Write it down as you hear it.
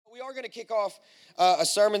are going to kick off a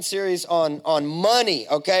sermon series on money,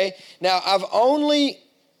 okay? Now, I've only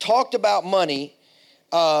talked about money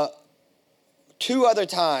 2 other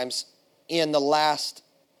times in the last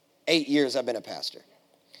 8 years I've been a pastor.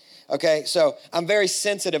 Okay, so I'm very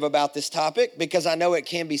sensitive about this topic because I know it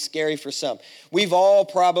can be scary for some. We've all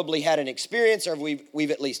probably had an experience, or we've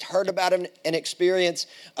at least heard about an experience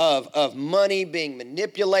of money being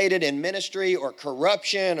manipulated in ministry, or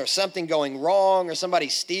corruption, or something going wrong, or somebody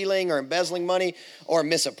stealing or embezzling money or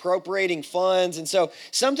misappropriating funds. And so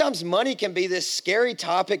sometimes money can be this scary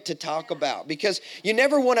topic to talk about because you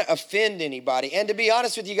never want to offend anybody. And to be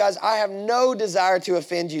honest with you guys, I have no desire to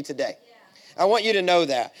offend you today. I want you to know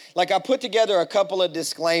that. Like, I put together a couple of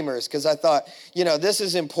disclaimers because I thought, this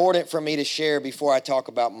is important for me to share before I talk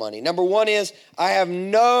about money. Number one is I have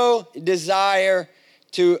no desire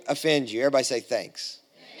to offend you. Everybody say thanks.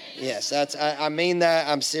 Yes, I mean that.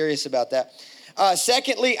 I'm serious about that.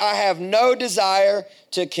 Secondly, I have no desire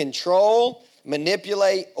to control,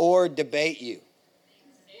 manipulate, or debate you.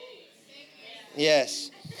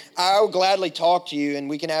 Yes, I will gladly talk to you and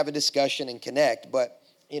we can have a discussion and connect, but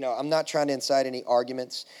I'm not trying to incite any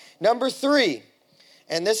arguments. Number 3,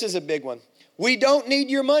 and this is a big one. We don't need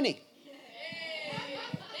your money.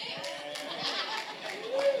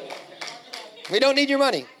 We don't need your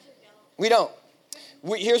money. We don't.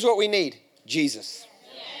 Here's what we need. Jesus.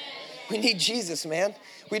 We need Jesus, man.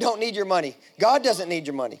 We don't need your money. God doesn't need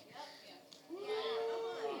your money.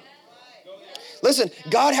 Listen,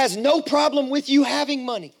 God has no problem with you having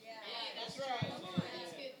money.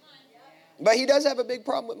 But he does have a big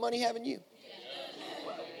problem with money having you.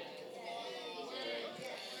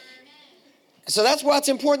 So that's why it's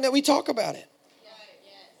important that we talk about it.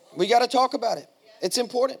 We got to talk about it. It's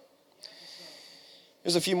important.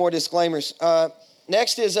 There's a few more disclaimers.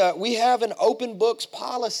 Next is we have an open books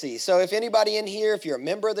policy. So if anybody in here, if you're a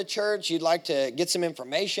member of the church, you'd like to get some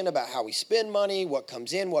information about how we spend money, what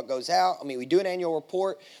comes in, what goes out. I mean, we do an annual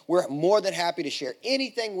report. We're more than happy to share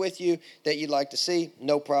anything with you that you'd like to see.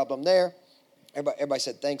 No problem there. Everybody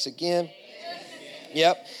said thanks again.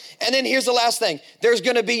 Yep. And then here's the last thing. There's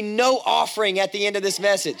going to be no offering at the end of this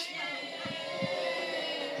message.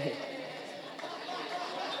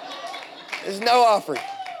 There's no offering.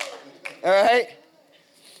 All right?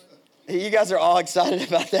 You guys are all excited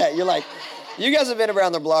about that. You're like, you guys have been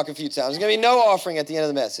around the block a few times. There's going to be no offering at the end of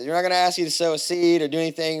the message. We're not going to ask you to sow a seed or do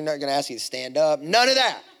anything. We're not going to ask you to stand up. None of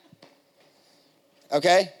that.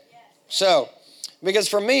 Okay? So, because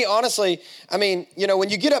for me, honestly, I mean,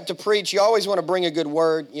 when you get up to preach, you always want to bring a good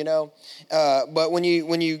word, but when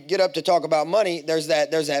you get up to talk about money, there's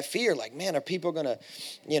that fear, like, man, are people gonna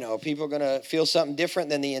feel something different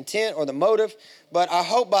than the intent or the motive? But I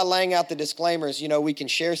hope by laying out the disclaimers, we can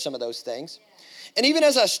share some of those things. And even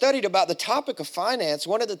as I studied about the topic of finance,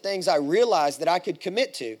 one of the things I realized that I could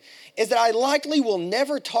commit to is that I likely will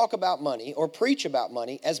never talk about money or preach about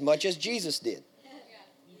money as much as Jesus did.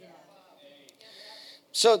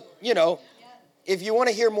 So, if you want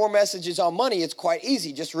to hear more messages on money, it's quite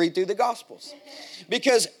easy. Just read through the Gospels.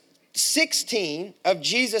 Because 16 of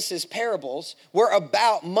Jesus's parables were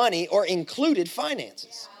about money or included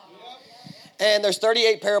finances. And there's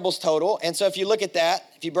 38 parables total. And so if you look at that,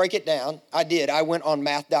 if you break it down, I went on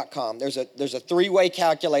math.com. There's a 3-way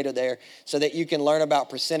calculator there so that you can learn about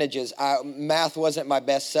percentages. Math wasn't my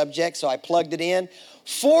best subject, so I plugged it in.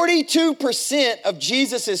 42% of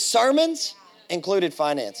Jesus's sermons included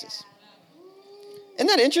finances. Isn't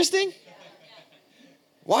that interesting?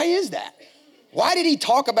 Why is that? Why did he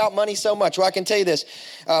talk about money so much? Well, I can tell you this.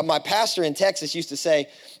 My pastor in Texas used to say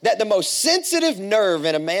that the most sensitive nerve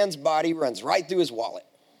in a man's body runs right through his wallet.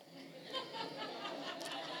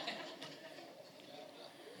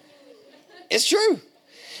 It's true.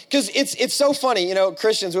 Because it's so funny,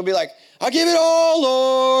 Christians will be like, I give it all,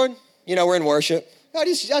 Lord. We're in worship. I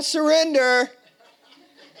surrender.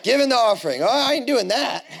 Giving the offering. Oh, I ain't doing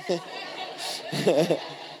that.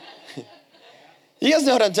 You guys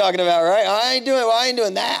know what I'm talking about, right? I ain't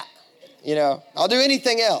doing that. I'll do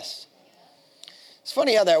anything else. It's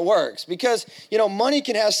funny how that works because, money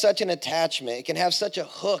can have such an attachment. It can have such a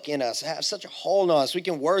hook in us, have such a hold on us. We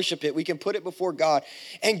can worship it. We can put it before God.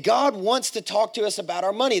 And God wants to talk to us about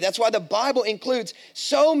our money. That's why the Bible includes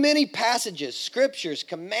so many passages, scriptures,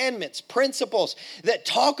 commandments, principles that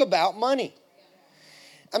talk about money.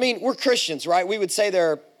 I mean, we're Christians, right? We would say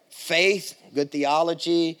their faith, good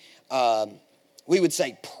theology. We would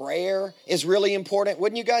say prayer is really important.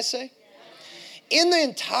 Wouldn't you guys say? In the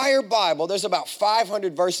entire Bible, there's about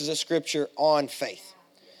 500 verses of scripture on faith.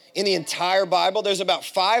 In the entire Bible, there's about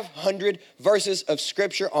 500 verses of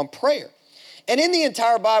scripture on prayer. And in the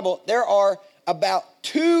entire Bible, there are about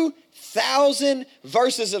 2,000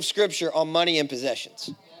 verses of scripture on money and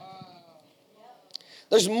possessions.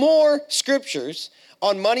 There's more scriptures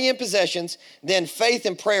on money and possessions than faith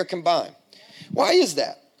and prayer combined. Why is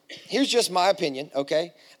that? Here's just my opinion,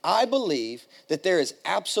 okay? I believe that there is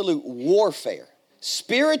absolute warfare,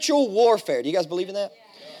 spiritual warfare. Do you guys believe in that?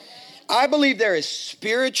 I believe there is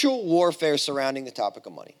spiritual warfare surrounding the topic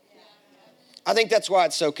of money. I think that's why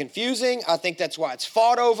it's so confusing. I think that's why it's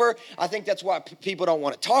fought over. I think that's why people don't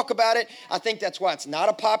want to talk about it. I think that's why it's not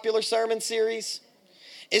a popular sermon series.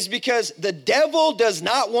 It's because the devil does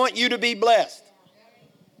not want you to be blessed.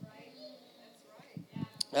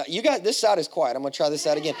 Now, you got this side is quiet. I'm going to try this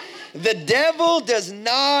side again. The devil does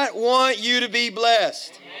not want you to be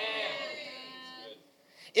blessed.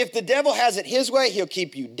 If the devil has it his way, he'll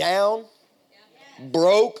keep you down,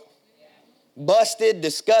 broke, busted,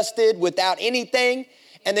 disgusted, without anything,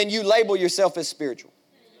 and then you label yourself as spiritual.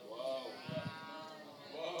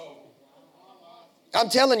 I'm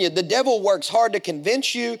telling you, the devil works hard to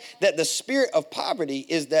convince you that the spirit of poverty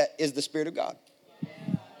is the spirit of God.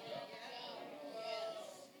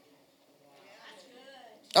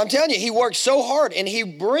 I'm telling you, he works so hard and he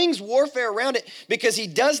brings warfare around it because he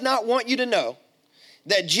does not want you to know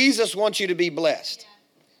that Jesus wants you to be blessed.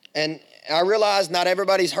 And I realize not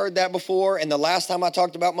everybody's heard that before. And the last time I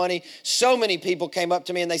talked about money, so many people came up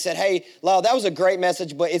to me and they said, hey, Lyle, that was a great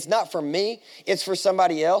message, but it's not for me. It's for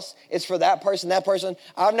somebody else. It's for that person, that person.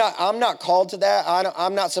 I'm not called to that.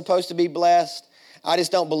 I'm not supposed to be blessed. I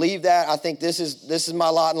just don't believe that. I think this is my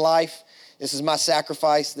lot in life. This is my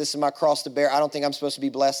sacrifice. This is my cross to bear. I don't think I'm supposed to be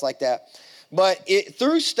blessed like that. But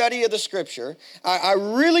through study of the scripture, I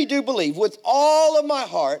really do believe with all of my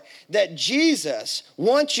heart that Jesus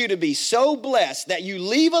wants you to be so blessed that you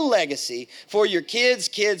leave a legacy for your kids.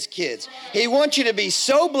 He wants you to be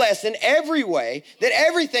so blessed in every way that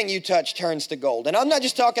everything you touch turns to gold. And I'm not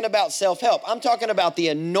just talking about self-help. I'm talking about the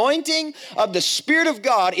anointing of the Spirit of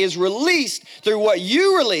God is released through what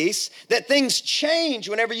you release, that things change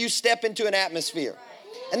whenever you step into an atmosphere.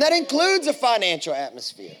 And that includes a financial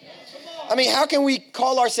atmosphere. I mean, how can we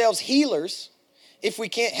call ourselves healers if we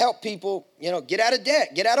can't help people, get out of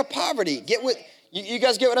debt, get out of poverty, you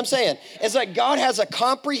guys get what I'm saying? It's like God has a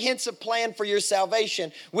comprehensive plan for your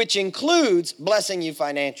salvation, which includes blessing you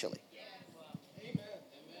financially.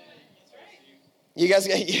 You guys,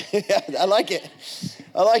 I like it.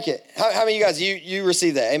 How many of you guys, you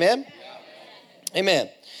receive that? Amen? Amen.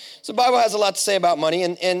 So the Bible has a lot to say about money,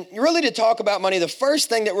 and really to talk about money, the first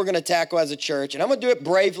thing that we're going to tackle as a church, and I'm going to do it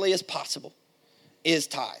bravely as possible, is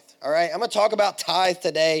tithe, all right? I'm going to talk about tithe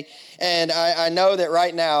today, and I know that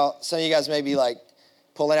right now, some of you guys may be like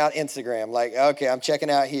pulling out Instagram, like, okay, I'm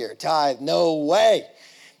checking out here. Tithe, no way.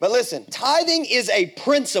 But listen, tithing is a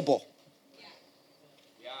principle.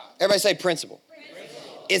 Everybody say principle.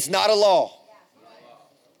 It's not a law,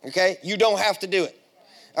 okay? You don't have to do it.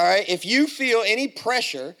 All right, if you feel any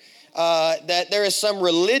pressure that there is some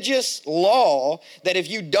religious law that if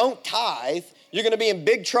you don't tithe, you're going to be in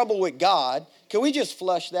big trouble with God, can we just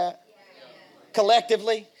flush that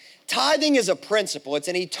collectively? Tithing is a principle. It's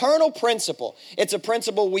an eternal principle. It's a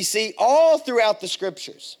principle we see all throughout the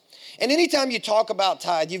scriptures. And anytime you talk about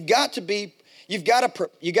tithe, you've got to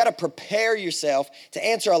prepare yourself to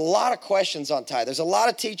answer a lot of questions on tithe. There's a lot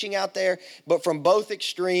of teaching out there, but from both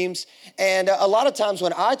extremes. And a lot of times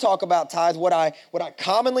when I talk about tithe, what I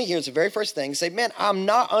commonly hear is the very first thing, say, man, I'm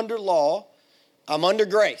not under law, I'm under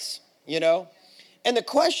grace, And the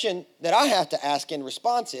question that I have to ask in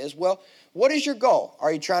response is, well, what is your goal?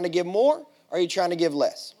 Are you trying to give more, or are you trying to give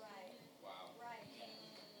less?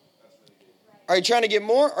 Are you trying to give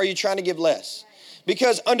more, or are you trying to give less?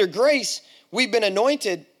 Because under grace, we've been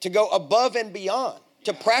anointed to go above and beyond,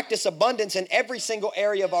 to practice abundance in every single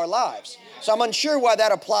area of our lives. So I'm unsure why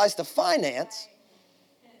that applies to finance.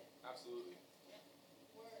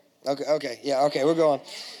 Okay, we're going.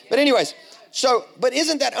 But anyways, but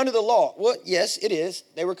isn't that under the law? Well, yes, it is.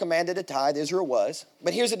 They were commanded to tithe, Israel was.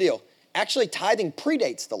 But here's the deal. Actually, tithing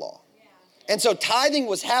predates the law. And so tithing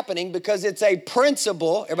was happening because it's a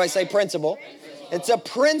principle. Everybody say principle. It's a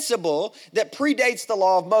principle that predates the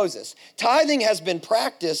law of Moses. Tithing has been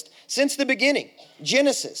practiced since the beginning.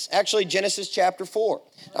 Genesis chapter 4.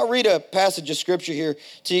 I'll read a passage of scripture here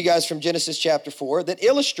to you guys from Genesis chapter 4 that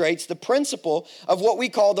illustrates the principle of what we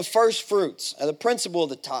call the first fruits, the principle of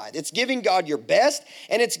the tithe. It's giving God your best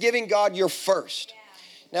and it's giving God your first.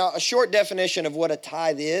 Now, a short definition of what a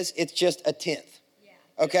tithe is, it's just a tenth.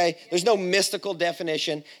 Okay, there's no mystical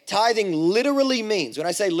definition. Tithing literally means, when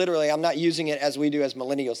I say literally, I'm not using it as we do as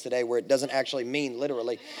millennials today where it doesn't actually mean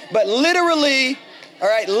literally. But literally, all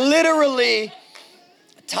right, literally,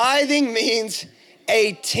 Tithing means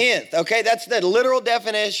a tenth, okay? That's the literal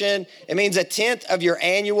definition. It means a tenth of your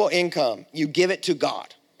annual income. You give it to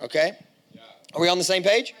God, okay? Are we on the same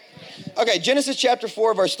page? Okay, Genesis chapter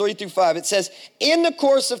 4, verse 3 through 5. It says, in the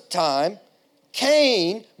course of time,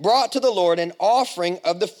 Cain brought to the Lord an offering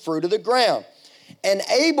of the fruit of the ground. And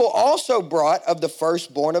Abel also brought of the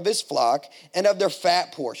firstborn of his flock and of their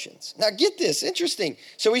fat portions. Now get this, interesting.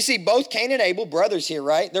 So we see both Cain and Abel, brothers here,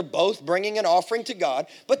 right? They're both bringing an offering to God,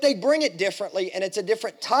 but they bring it differently, and it's a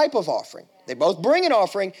different type of offering. They both bring an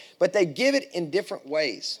offering, but they give it in different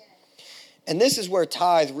ways. And this is where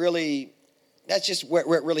tithe really, that's just where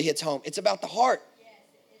it really hits home. It's about the heart.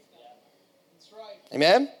 That's right.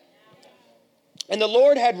 Amen? And the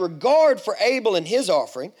Lord had regard for Abel and his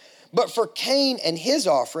offering, but for Cain and his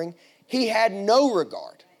offering, he had no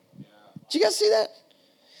regard. Did you guys see that?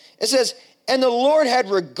 It says, and the Lord had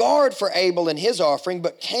regard for Abel and his offering,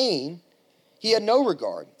 but Cain, he had no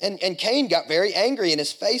regard. And Cain got very angry and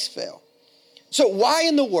his face fell. So why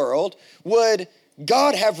in the world would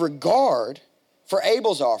God have regard for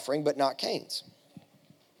Abel's offering, but not Cain's?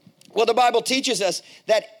 Well, the Bible teaches us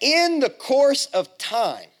that in the course of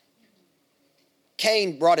time,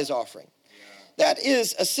 Cain brought his offering. That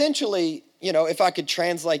is essentially, if I could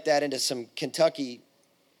translate that into some Kentucky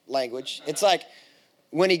language, it's like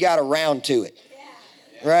when he got around to it,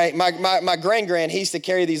 right? My grand, he used to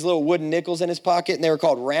carry these little wooden nickels in his pocket, and they were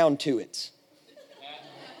called round to its.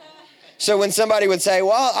 So when somebody would say,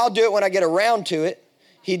 well, I'll do it when I get around to it,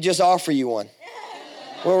 he'd just offer you one.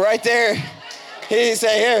 Well, right there, he'd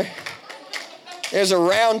say, here, there's a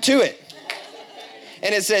round to it.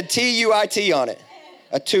 And it said T-U-I-T on it,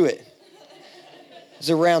 a to it. There's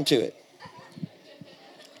a round to it.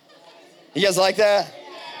 You guys like that?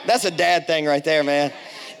 That's a dad thing right there, man.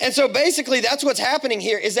 And so basically that's what's happening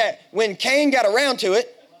here is that when Cain got around to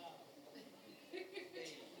it,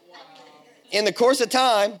 in the course of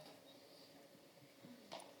time,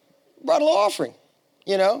 brought a little offering.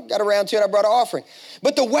 Got around to it, I brought an offering.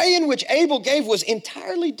 But the way in which Abel gave was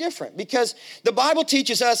entirely different because the Bible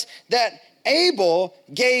teaches us that Abel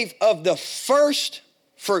gave of the first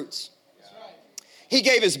fruits. He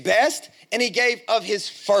gave his best and he gave of his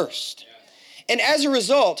first. And as a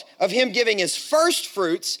result of him giving his first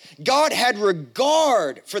fruits, God had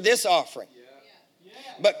regard for this offering.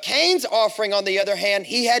 But Cain's offering, on the other hand,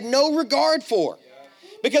 he had no regard for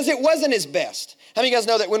because it wasn't his best. How many of you guys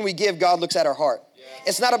know that when we give, God looks at our heart?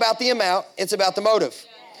 It's not about the amount, it's about the motive.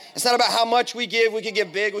 It's not about how much we give. We could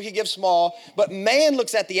give big, we could give small. But man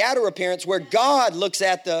looks at the outer appearance where God looks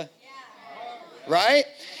at the, right?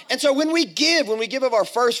 And so when we give of our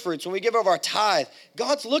first fruits, when we give of our tithe,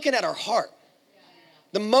 God's looking at our heart.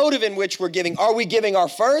 The motive in which we're giving. Are we giving our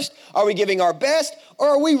first? Are we giving our best? Or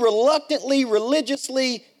are we reluctantly,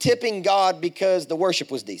 religiously tipping God because the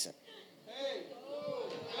worship was decent?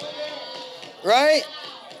 Right?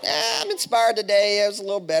 I'm inspired today. It was a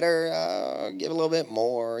little better. I'll give a little bit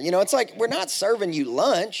more. It's like we're not serving you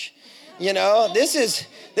lunch. This is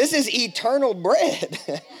eternal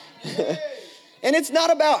bread. And it's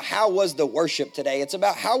not about how was the worship today. It's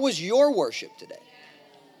about how was your worship today.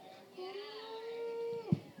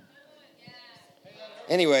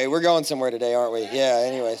 Anyway, we're going somewhere today, aren't we? Yeah,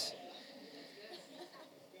 anyways.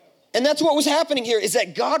 And that's what was happening here is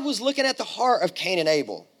that God was looking at the heart of Cain and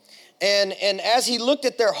Abel. And as he looked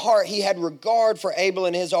at their heart, he had regard for Abel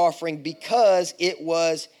and his offering because it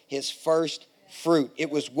was his first fruit. It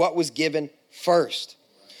was what was given first.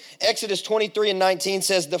 Exodus 23:19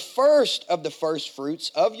 says, the first of the first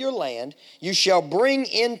fruits of your land you shall bring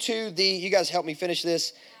into you guys help me finish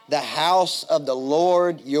this, the house of the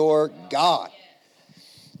Lord your God.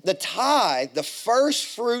 The tithe, the first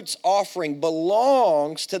fruits offering,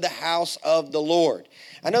 belongs to the house of the Lord.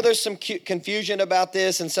 I know there's some confusion about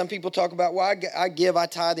this, and some people talk about, well, I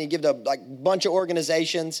tithe, and you give to a bunch of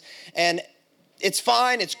organizations, and it's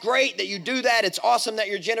fine, it's great that you do that, it's awesome that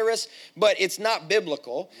you're generous, but it's not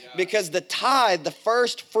biblical because the tithe, the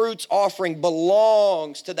first fruits offering,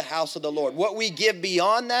 belongs to the house of the Lord. What we give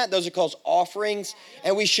beyond that, those are called offerings,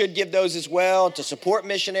 and we should give those as well to support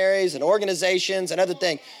missionaries and organizations and other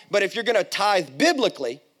things. But if you're going to tithe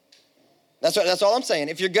biblically, that's all I'm saying.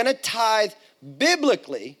 If you're going to tithe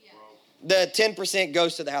biblically, the 10%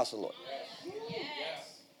 goes to the house of the Lord.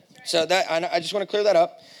 So that I just want to clear that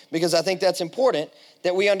up, because I think that's important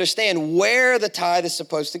that we understand where the tithe is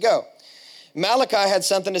supposed to go. Malachi had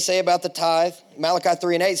something to say about the tithe. Malachi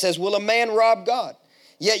 3:8 says, will a man rob God?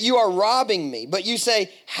 Yet you are robbing me. But you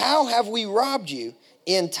say, how have we robbed you?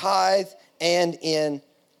 In tithe and in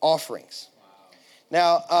offerings.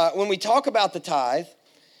 Now, when we talk about the tithe,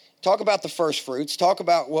 talk about the first fruits, talk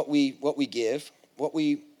about what we give.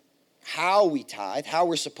 how we tithe, how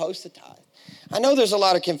we're supposed to tithe. I know there's a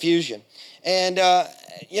lot of confusion. And,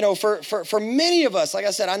 for many of us, like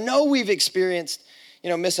I said, I know we've experienced,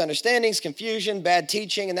 misunderstandings, confusion, bad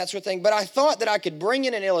teaching, and that sort of thing. But I thought that I could bring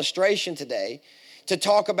in an illustration today to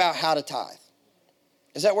talk about how to tithe.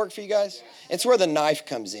 Does that work for you guys? It's where the knife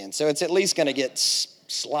comes in. So it's at least going to get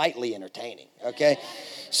slightly entertaining, okay?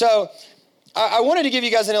 So I wanted to give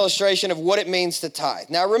you guys an illustration of what it means to tithe.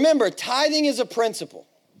 Now, remember, tithing is a principle.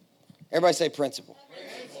 Everybody say principle.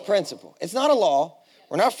 Principle. It's not a law.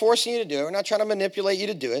 We're not forcing you to do it. We're not trying to manipulate you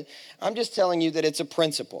to do it. I'm just telling you that it's a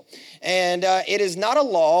principle. And it is not a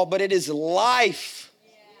law, but it is life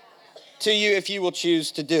to you if you will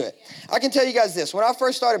choose to do it. I can tell you guys this. When I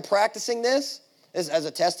first started practicing this as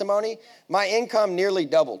a testimony, my income nearly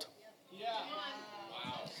doubled.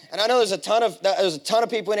 And I know there's a ton of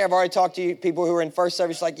people in here. I've already talked to you, people who were in first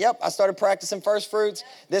service, like, yep, I started practicing first fruits.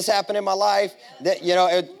 This happened in my life.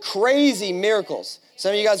 Crazy miracles.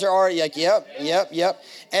 Some of you guys are already like, yep.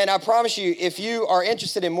 And I promise you, if you are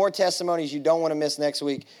interested in more testimonies you don't want to miss next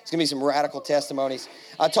week, it's going to be some radical testimonies.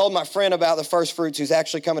 I told my friend about the first fruits who's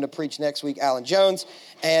actually coming to preach next week, Alan Jones,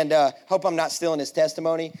 and hope I'm not stealing his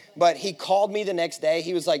testimony. But he called me the next day.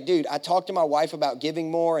 He was like, dude, I talked to my wife about giving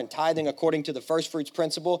more and tithing according to the first fruits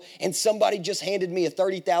principle, and somebody just handed me a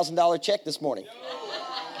 $30,000 check this morning.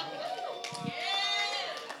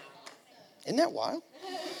 Isn't that wild?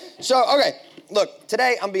 So, okay. Look,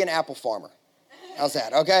 today I'm being an apple farmer. How's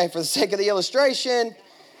that? Okay, for the sake of the illustration,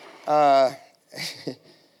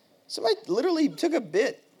 somebody literally took a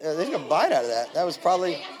bite out of that. That's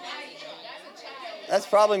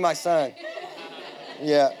probably my son.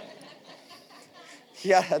 Yeah,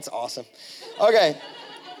 that's awesome. Okay,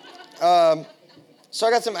 so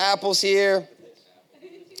I got some apples here.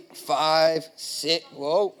 5, 6,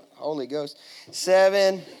 whoa, Holy Ghost.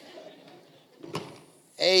 7,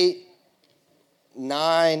 8,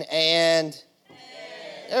 9, and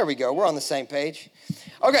there we go. We're on the same page.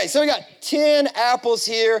 Okay, so we got 10 apples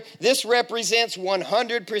here. This represents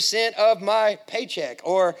 100% of my paycheck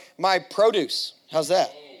or my produce. How's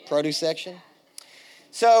that? Produce section.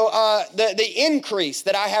 So the increase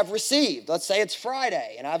that I have received, let's say it's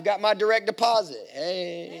Friday and I've got my direct deposit.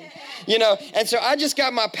 Hey, and so I just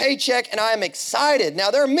got my paycheck and I am excited.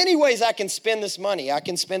 Now, there are many ways I can spend this money. I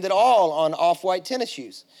can spend it all on off-white tennis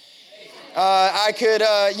shoes. I could,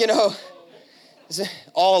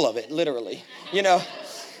 all of it, literally,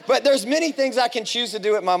 But there's many things I can choose to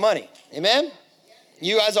do with my money. Amen?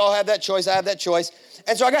 You guys all have that choice. I have that choice.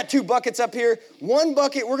 And so I got 2 buckets up here. One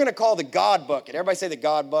bucket we're going to call the God bucket. Everybody say the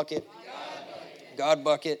God bucket. God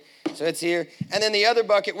bucket. So it's here. And then the other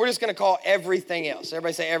bucket we're just going to call everything else.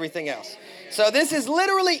 Everybody say everything else. So this is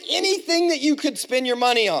literally anything that you could spend your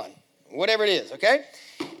money on, whatever it is, okay?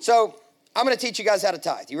 So I'm going to teach you guys how to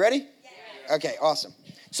tithe. You ready? Okay, awesome.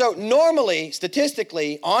 So normally,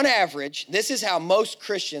 statistically, on average, this is how most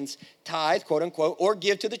Christians tithe, quote unquote, or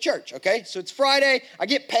give to the church, okay? So it's Friday, I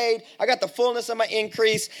get paid, I got the fullness of my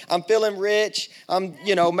increase, I'm feeling rich, I'm,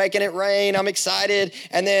 making it rain, I'm excited,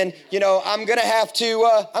 and then, I'm gonna have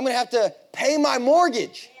to pay my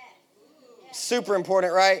mortgage. Super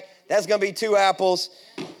important, right? That's gonna be 2 apples.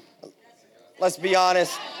 Let's be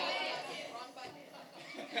honest.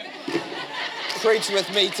 Preach with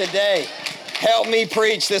me today. Help me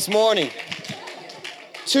preach this morning.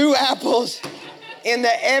 2 apples in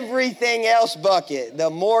the everything else bucket,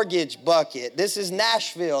 the mortgage bucket. This is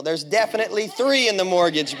Nashville. There's definitely 3 in the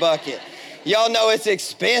mortgage bucket. Y'all know it's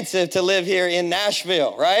expensive to live here in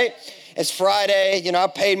Nashville, right? It's Friday, I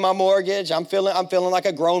paid my mortgage. I'm feeling like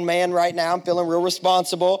a grown man right now. I'm feeling real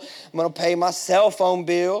responsible. I'm gonna pay my cell phone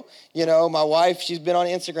bill. My wife, she's been on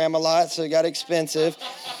Instagram a lot, so it got expensive.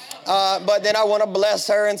 But then I want to bless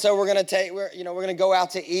her, and so we're gonna go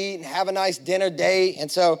out to eat and have a nice dinner date. And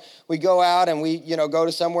so we go out and we go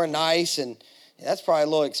to somewhere nice, and that's probably a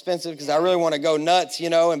little expensive because I really want to go nuts,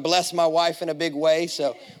 and bless my wife in a big way.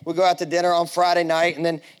 So we go out to dinner on Friday night, and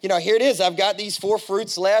then here it is. I've got these 4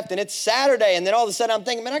 fruits left, and it's Saturday, and then all of a sudden I'm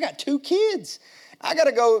thinking, man, I got 2 kids. I got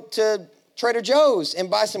to go to Trader Joe's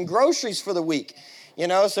and buy some groceries for the week,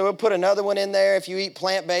 So we'll put another one in there. If you eat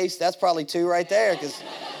plant-based, that's probably 2 right there because.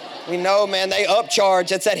 We know, man, they upcharge.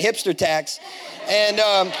 That's that hipster tax. And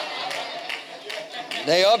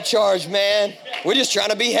they upcharge, man. We're just trying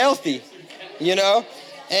to be healthy,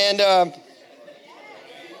 And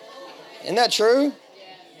isn't that true?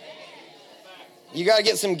 You got to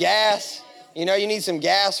get some gas. You need some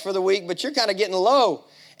gas for the week, but you're kind of getting low.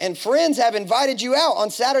 And friends have invited you out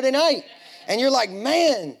on Saturday night. And you're like,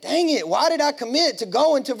 man, dang it. Why did I commit to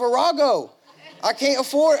going to Virago? I can't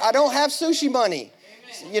afford, I don't have sushi money.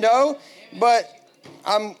 But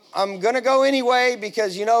I'm going to go anyway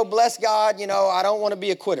because, bless God, I don't want to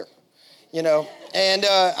be a quitter, and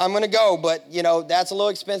I'm going to go. But, that's a little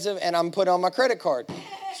expensive and I'm putting on my credit card.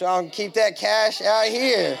 So I'll keep that cash out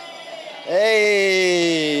here. Hey,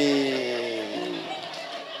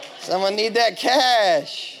 someone need that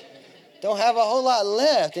cash. Don't have a whole lot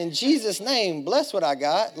left. In Jesus' name, bless what I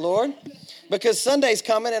got, Lord. Because Sunday's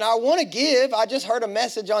coming and I want to give. I just heard a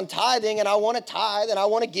message on tithing and I want to tithe and I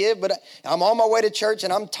want to give, but I'm on my way to church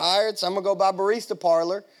and I'm tired, so I'm going to go buy Barista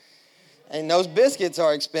Parlor. And those biscuits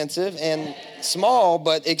are expensive and small,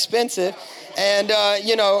 but expensive. And, I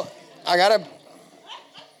got to,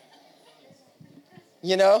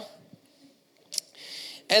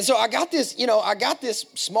 And so I got this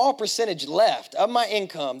small percentage left of my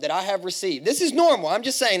income that I have received. This is normal. I'm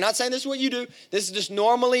just saying, not saying this is what you do. This is just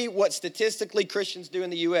normally what statistically Christians do in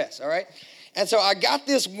the U.S., all right? And so I got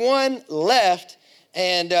this one left,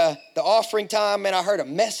 and the offering time, and I heard a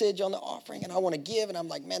message on the offering, and I want to give, and I'm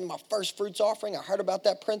like, man, my first fruits offering, I heard about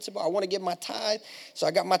that principle. I want to give my tithe, so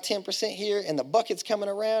I got my 10% here, and the bucket's coming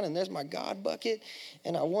around, and there's my God bucket,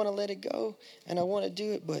 and I want to let it go, and I want to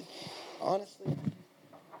do it, but honestly,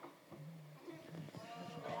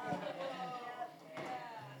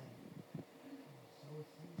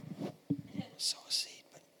 sow a seed.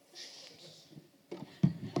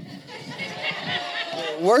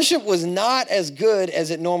 But worship was not as good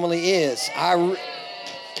as it normally is. I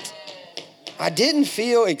didn't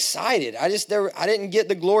feel excited. I didn't get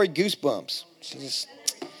the glory goosebumps.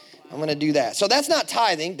 I'm going to do that. So that's not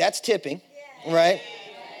tithing. That's tipping, right?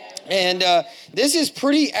 And this is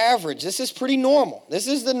pretty average. This is pretty normal. This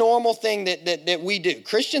is the normal thing that we do.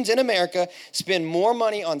 Christians in America spend more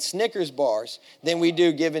money on Snickers bars than we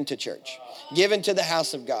do giving to church, giving to the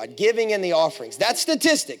house of God, giving in the offerings. That's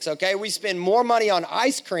statistics, okay? We spend more money on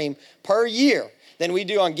ice cream per year than we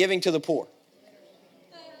do on giving to the poor.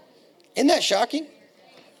 Isn't that shocking?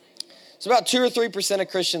 It's about 2 or 3% of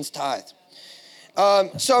Christians tithe.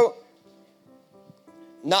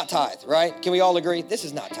 Not tithe, right? Can we all agree? This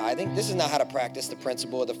is not tithing. This is not how to practice the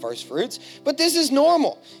principle of the first fruits. But this is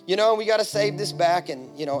normal. We got to save this back and,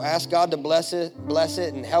 ask God to bless it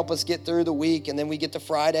and help us get through the week. And then we get to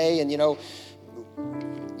Friday and,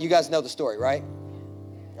 you guys know the story, right?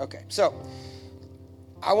 Okay, so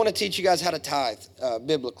I want to teach you guys how to tithe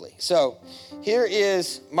biblically. So here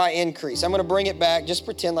is my increase. I'm going to bring it back. Just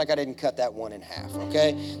pretend like I didn't cut that one in half,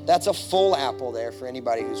 okay? That's a full apple there for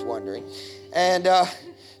anybody who's wondering. And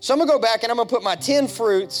so I'm going to go back and I'm going to put my 10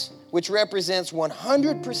 fruits, which represents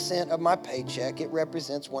 100% of my paycheck. It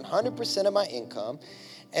represents 100% of my income.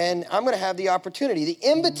 And I'm going to have the opportunity, the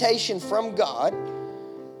invitation from God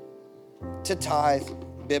to tithe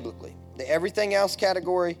biblically. The everything else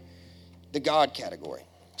category, the God category.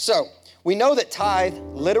 So we know that tithe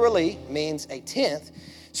literally means a tenth.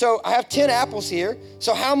 So I have 10 apples here.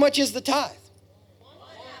 So how much is the tithe?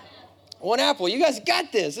 One apple. You guys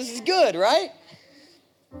got this. This is good, right?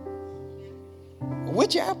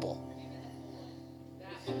 Which apple?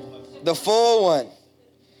 The full one.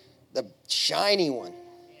 The shiny one.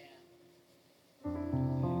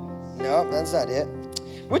 No, that's not it.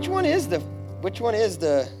 Which one is the,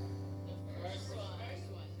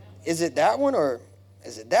 is it that one or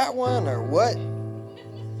is it that one or what?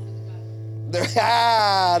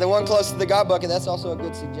 The one close to the God bucket. That's also a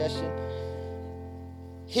good suggestion.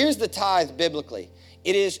 Here's the tithe biblically.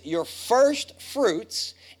 It is your first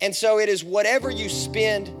fruits, and so it is whatever you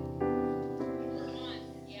spend.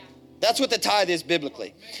 That's what the tithe is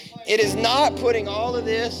biblically. It is not putting all of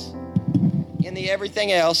this in the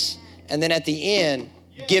everything else, and then at the end,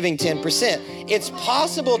 giving 10%. It's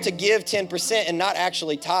possible to give 10% and not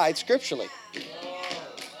actually tithe scripturally.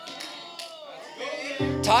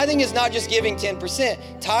 Tithing is not just giving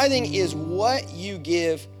 10%. Tithing is what you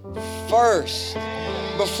give first.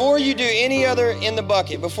 Before you do any other in the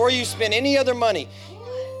bucket, before you spend any other money,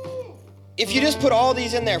 if you just put all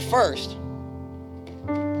these in there first,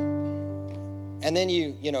 and then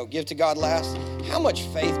you give to God last, how much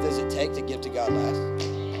faith does it take to give to God last?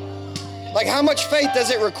 Like, how much faith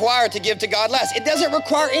does it require to give to God last? It doesn't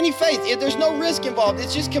require any faith. There's no risk involved.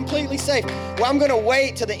 It's just completely safe. Well, I'm going to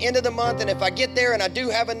wait to the end of the month, and if I get there and I do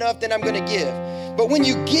have enough, then I'm going to give. But when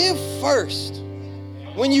you give first,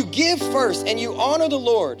 and you honor the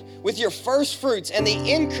Lord with your first fruits and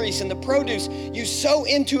the increase in the produce, you sow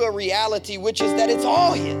into a reality which is that it's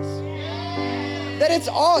all His. That it's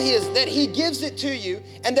all His, that He gives it to you,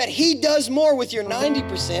 and that He does more with your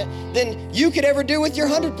 90% than you could ever do with your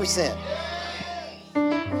 100%.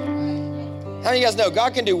 How many of you guys know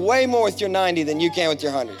God can do way more with your 90 than you can with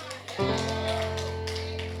your 100?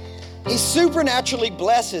 He supernaturally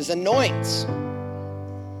blesses, anoints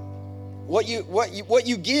what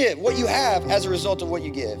you give, what you have as a result of what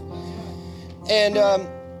you give. And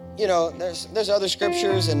there's other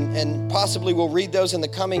scriptures, and possibly we'll read those in the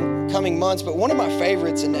coming months. But one of my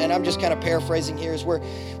favorites, and I'm just kind of paraphrasing here, is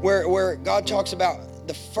where God talks about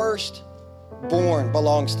the firstborn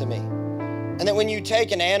belongs to me, and that when you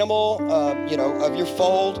take an animal, of your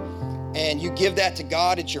fold, and you give that to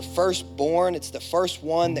God, it's your firstborn. It's the first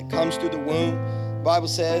one that comes through the womb. The Bible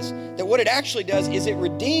says that what it actually does is it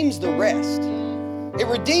redeems the rest. It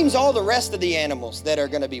redeems all the rest of the animals that are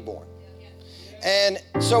going to be born. And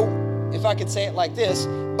so, if I could say it like this,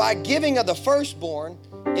 by giving of the firstborn,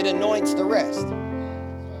 it anoints the rest.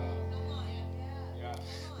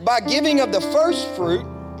 By giving of the first fruit,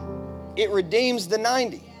 it redeems the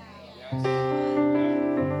 90.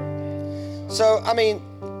 So,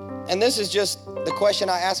 and this is just the question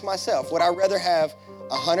I ask myself. Would I rather have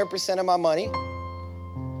 100% of my money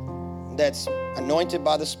that's anointed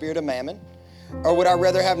by the spirit of mammon, or would I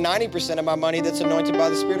rather have 90% of my money that's anointed by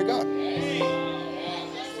the Spirit of God?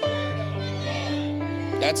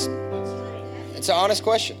 It's an honest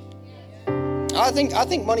question. I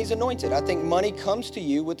think money's anointed. I think money comes to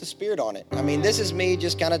you with the Spirit on it. This is me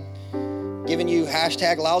just kind of giving you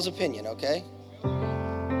hashtag Lyle's opinion, okay?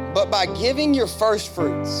 But by giving your first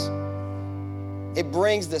fruits, it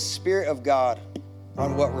brings the Spirit of God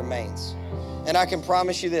on what remains. And I can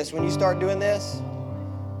promise you this, when you start doing this,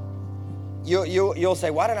 you'll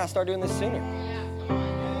say, why didn't I start doing this sooner?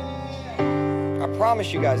 I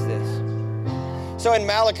promise you guys this. So in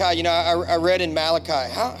Malachi, I read in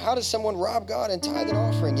Malachi, how does someone rob God and tithe and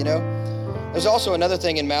offering, There's also another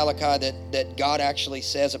thing in Malachi that God actually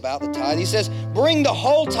says about the tithe. He says, bring the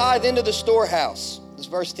whole tithe into the storehouse. This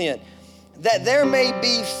is verse 10. That there may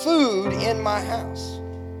be food in my house.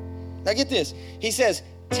 Now get this. He says,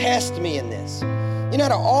 test me in this.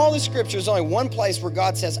 Out of all the scriptures, only one place where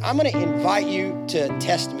God says, I'm going to invite you to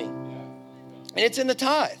test me. And it's in the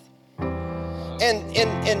tithe. And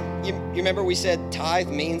you remember we said tithe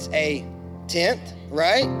means a tenth,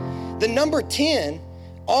 right? The number 10,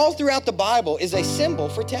 all throughout the Bible, is a symbol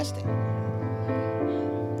for testing.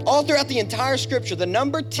 All throughout the entire scripture, the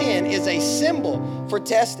number 10 is a symbol for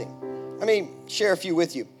testing. Share a few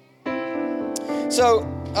with you. So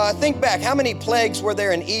think back, how many plagues were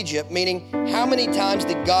there in Egypt? Meaning, how many times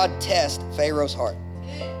did God test Pharaoh's heart?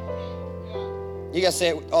 You guys say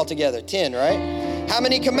it all together, 10, right? How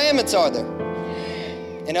many commandments are there?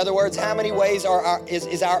 In other words, how many ways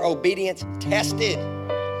is our obedience tested?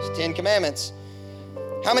 It's 10 commandments.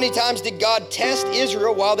 How many times did God test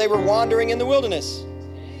Israel while they were wandering in the wilderness?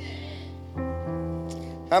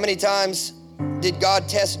 How many times did God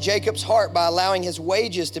test Jacob's heart by allowing his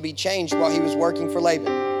wages to be changed while he was working for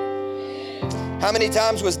Laban? How many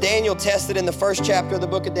times was Daniel tested in the first chapter of the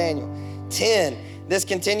book of Daniel? 10. This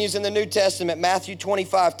continues in the New Testament, Matthew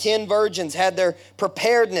 25. 10 virgins had their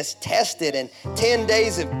preparedness tested, and 10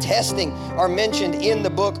 days of testing are mentioned in the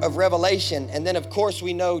book of Revelation. And then, of course,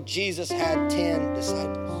 we know Jesus had 10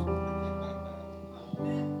 disciples.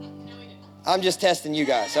 I'm just testing you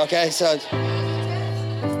guys, okay? So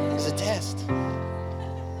it's a test.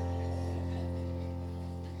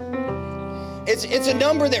 It's a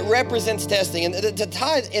number that represents testing. And the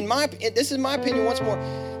tithe, this is my opinion once more,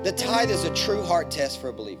 the tithe is a true heart test for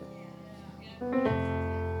a believer.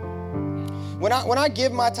 When I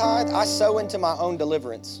give my tithe, I sow into my own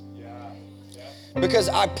deliverance. Because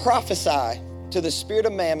I prophesy to the spirit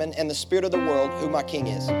of mammon and the spirit of the world who my king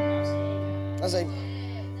is. I say,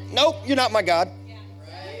 nope, you're not my God.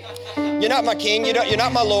 You're not my king. You're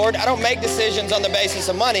not my Lord. I don't make decisions on the basis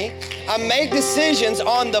of money. I make decisions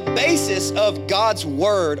on the basis of God's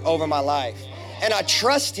word over my life. And I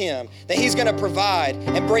trust him that he's going to provide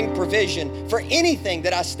and bring provision for anything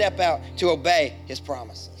that I step out to obey his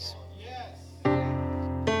promises.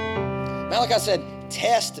 Malachi said,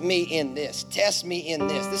 test me in this. Test me in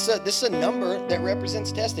this. This is a number that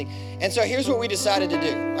represents testing. And so here's what we decided to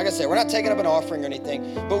do. Like I said, we're not taking up an offering or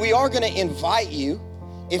anything, but we are going to invite you,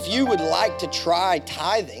 if you would like to try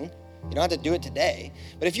tithing. You don't have to do it today,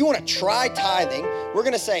 but if you want to try tithing, we're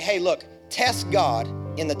going to say, hey, look, test God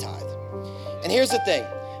in the tithe. And here's the thing.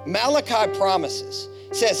 Malachi promises,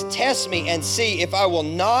 says, test me and see if I will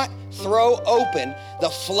not throw open the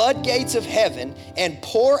floodgates of heaven and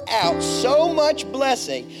pour out so much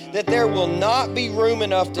blessing that there will not be room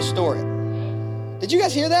enough to store it. Did you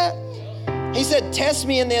guys hear that? He said, test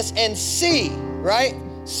me in this and see, right?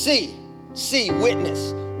 See,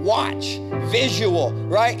 witness, watch, visual,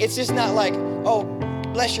 right? It's just not like, oh,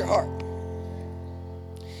 bless your heart.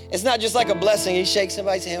 It's not just like a blessing. He shakes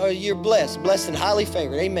somebody's hand. Oh, you're blessed and highly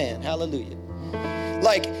favored. Amen. Hallelujah.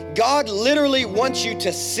 Like, God literally wants you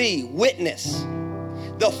to see, witness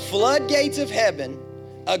the floodgates of heaven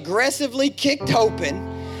aggressively kicked open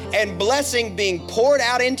and blessing being poured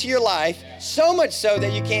out into your life, so much so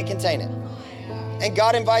that you can't contain it. And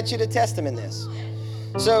God invites you to test him in this.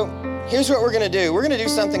 So here's what we're gonna do. We're gonna do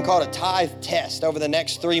something called a tithe test over the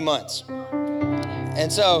next 3 months.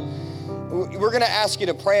 And so we're gonna ask you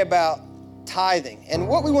to pray about tithing. And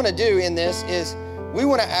what we wanna do in this is we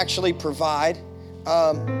wanna actually provide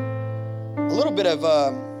a little bit of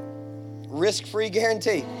a risk-free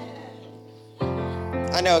guarantee.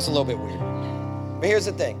 I know it's a little bit weird, but here's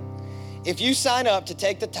the thing. If you sign up to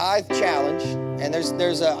take the tithe challenge, and there's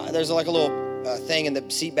like a little thing in the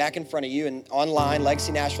seat back in front of you, and online,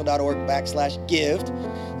 legacynashville.org/give.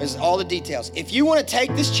 There's all the details. If you want to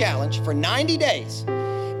take this challenge for 90 days,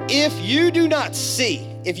 if you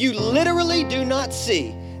literally do not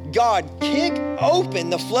see God kick open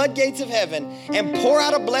the floodgates of heaven and pour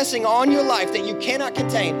out a blessing on your life that you cannot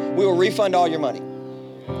contain, we will refund all your money.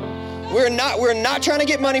 We're not trying to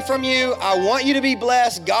get money from you. I want you to be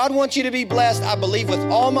blessed. God wants you to be blessed. I believe with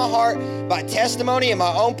all my heart, by testimony and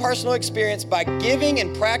my own personal experience, by giving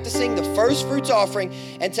and practicing the first fruits offering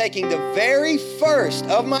and taking the very first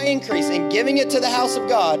of my increase and giving it to the house of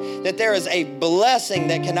God, that there is a blessing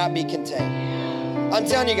that cannot be contained. I'm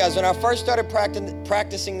telling you guys, when I first started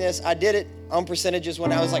practicing this, I did it on percentages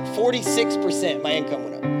when I was like 46%, my income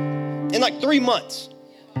went up in like 3 months,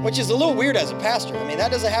 which is a little weird as a pastor. I mean, that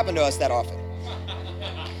doesn't happen to us that often.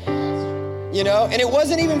 You know, and it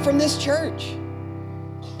wasn't even from this church.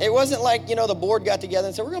 It wasn't like, you know, the board got together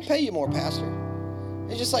and said, we're going to pay you more, pastor.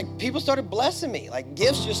 It's just like people started blessing me. Like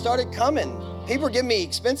gifts just started coming. People were giving me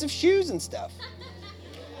expensive shoes and stuff.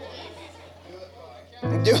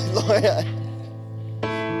 Do it, Lord.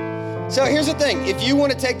 So here's the thing. If you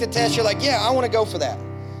want to take the test, you're like, yeah, I want to go for that.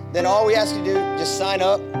 Then all we ask you to do, just sign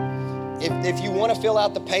up. If you want to fill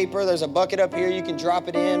out the paper, there's a bucket up here. You can drop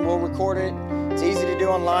it in. We'll record it. It's easy to do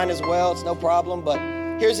online as well. It's no problem. But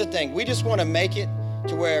here's the thing. We just want to make it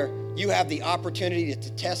to where you have the opportunity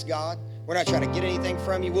to test God. We're not trying to get anything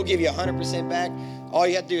from you. We'll give you 100% back. All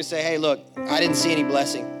you have to do is say, hey, look, I didn't see any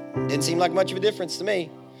blessing. Didn't seem like much of a difference to me.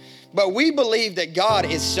 But we believe that God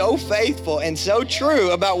is so faithful and so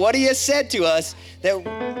true about what he has said to us that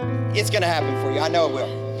it's going to happen for you. I know it will.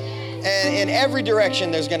 And in every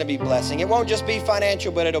direction, there's going to be blessing. It won't just be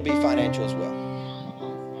financial, but it'll be financial as well.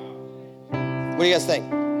 What do you guys think?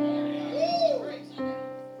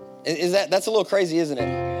 That's a little crazy, isn't it?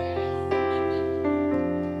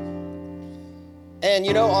 And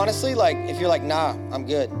you know, honestly, like if you're like, nah, I'm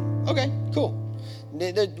good. Okay, cool.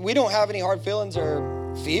 We don't have any hard feelings or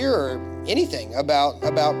fear or anything about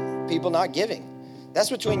people not giving. That's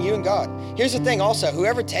between you and God. Here's the thing also,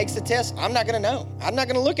 whoever takes the test, I'm not going to know. I'm not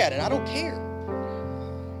going to look at it. I don't care.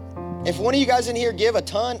 If one of you guys in here give a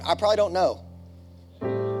ton, I probably don't know.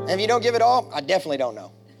 And if you don't give it all, I definitely don't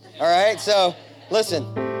know. All right? So listen,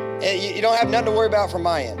 you don't have nothing to worry about from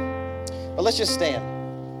my end. But let's just stand.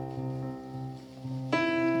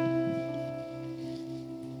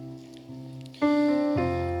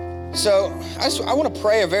 So I want to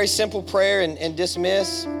pray a very simple prayer and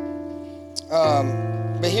dismiss.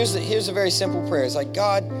 But here's a very simple prayer. It's like,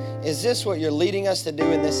 God, is this what you're leading us to do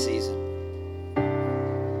in this season?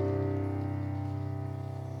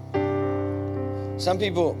 Some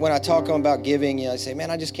people, when I talk to them about giving, they say, man,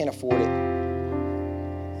 I just can't afford it.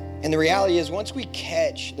 And the reality is, once we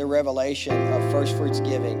catch the revelation of first fruits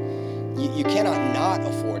giving, you cannot not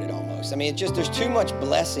afford it almost. I mean, there's too much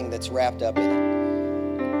blessing that's wrapped up in it.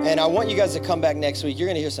 And I want you guys to come back next week. You're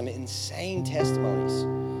going to hear some insane testimonies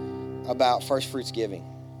about first fruits giving.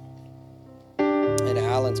 And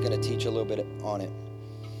Alan's going to teach a little bit on it.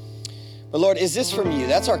 But Lord, is this from you?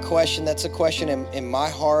 That's our question. That's a question in my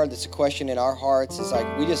heart. That's a question in our hearts. It's like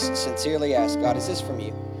we just sincerely ask, God, is this from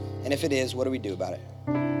you? And if it is, what do we do about it?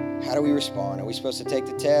 How do we respond? Are we supposed to take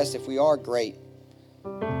the test? If we are, great.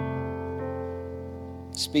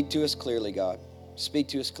 Speak to us clearly, God. Speak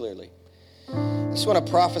to us clearly. I just want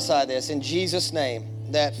to prophesy this in Jesus' name,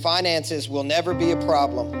 that finances will never be a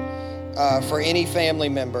problem for any family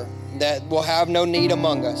member, that will have no need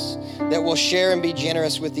among us, that will share and be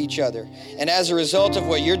generous with each other. And as a result of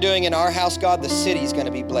what you're doing in our house, God, the city's going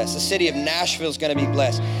to be blessed. The city of Nashville is going to be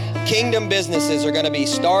blessed. Kingdom businesses are going to be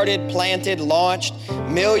started, planted, launched.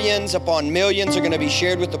 Millions upon millions are going to be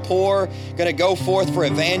shared with the poor, going to go forth for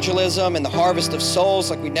evangelism and the harvest of souls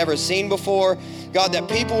like we've never seen before. God, that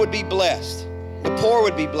people would be blessed. The poor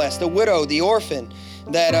would be blessed, the widow, the orphan,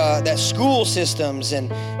 that school systems and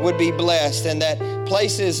would be blessed, and that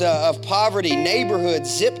places of poverty, neighborhoods,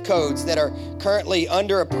 zip codes that are currently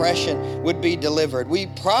under oppression would be delivered. We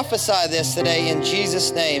prophesy this today in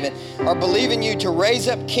Jesus' name and are believing you to raise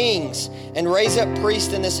up kings and raise up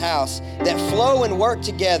priests in this house that flow and work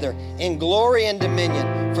together in glory and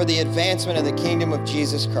dominion for the advancement of the kingdom of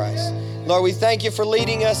Jesus Christ. Lord, we thank you for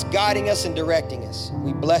leading us, guiding us, and directing us.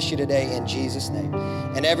 We bless you today in Jesus' name.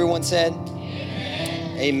 And everyone said,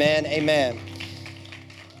 amen, amen.